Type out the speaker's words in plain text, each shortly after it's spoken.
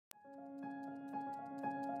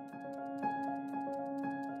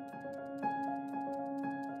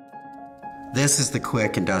This is the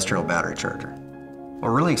QuiQ Industrial Battery Charger.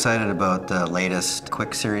 We're really excited about the latest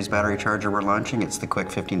QuiQ Series Battery Charger we're launching. It's the QuiQ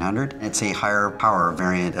 1500. It's a higher power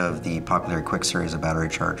variant of the popular QuiQ series of battery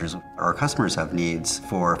chargers. Our customers have needs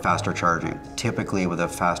for faster charging. Typically with a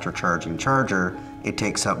faster charging charger, it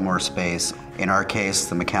takes up more space. In our case,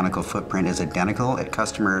 the mechanical footprint is identical.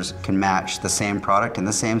 Customers can match the same product in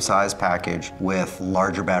the same size package with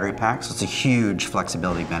larger battery packs. So it's a huge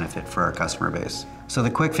flexibility benefit for our customer base. So the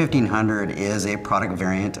QuiQ 1500 is a product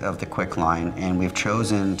variant of the QuiQ line, and we've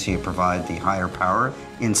chosen to provide the higher power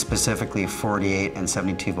in specifically 48 and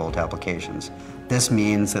 72 volt applications. This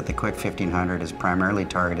means that the QuiQ 1500 is primarily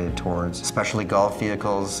targeted towards especially golf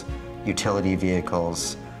vehicles, utility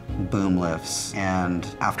vehicles, boom lifts, and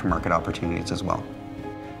aftermarket opportunities as well.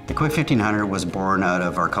 The QuiQ 1500 was born out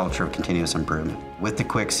of our culture of continuous improvement. With the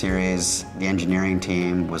QuiQ series, the engineering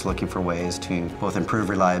team was looking for ways to both improve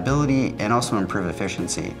reliability and also improve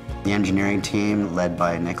efficiency. The engineering team, led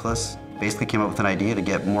by Nicholas, basically came up with an idea to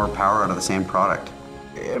get more power out of the same product.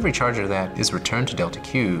 Every charger that is returned to Delta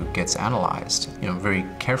Q gets analyzed. Very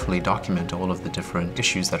carefully document all of the different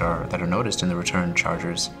issues that are noticed in the returned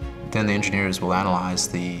chargers. Then the engineers will analyze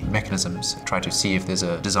the mechanisms, try to see if there's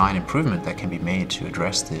a design improvement that can be made to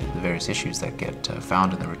address the various issues that get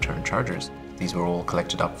found in the returned chargers. These were all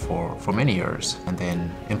collected up for many years and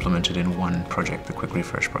then implemented in one project, the QuiQ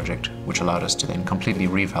Refresh project, which allowed us to then completely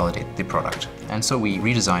revalidate the product. And so we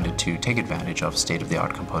redesigned it to take advantage of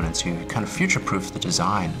state-of-the-art components to kind of future-proof the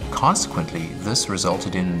design. Consequently, this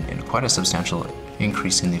resulted in quite a substantial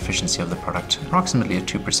increase in the efficiency of the product, approximately a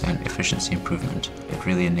 2% efficiency improvement. It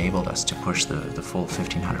really enabled us to push the full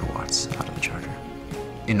 1500 watts out of the charger.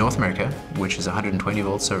 In North America, which is a 120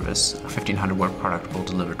 volt service, a 1500 watt product will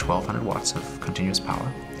deliver 1200 watts of continuous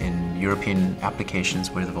power. In European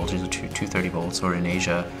applications where the voltages are 230 volts, or in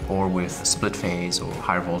Asia, or with split phase or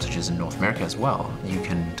higher voltages in North America as well, you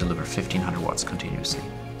can deliver 1500 watts continuously.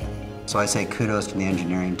 So I say kudos to the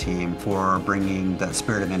engineering team for bringing that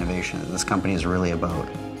spirit of innovation that this company is really about.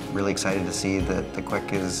 Really excited to see that the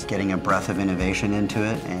QuiQ is getting a breath of innovation into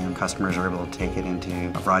it, and customers are able to take it into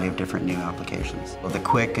a variety of different new applications. Well, the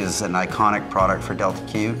QuiQ is an iconic product for Delta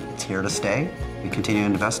Q. It's here to stay. We continue to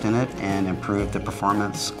invest in it and improve the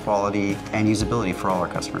performance, quality, and usability for all our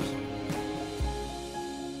customers.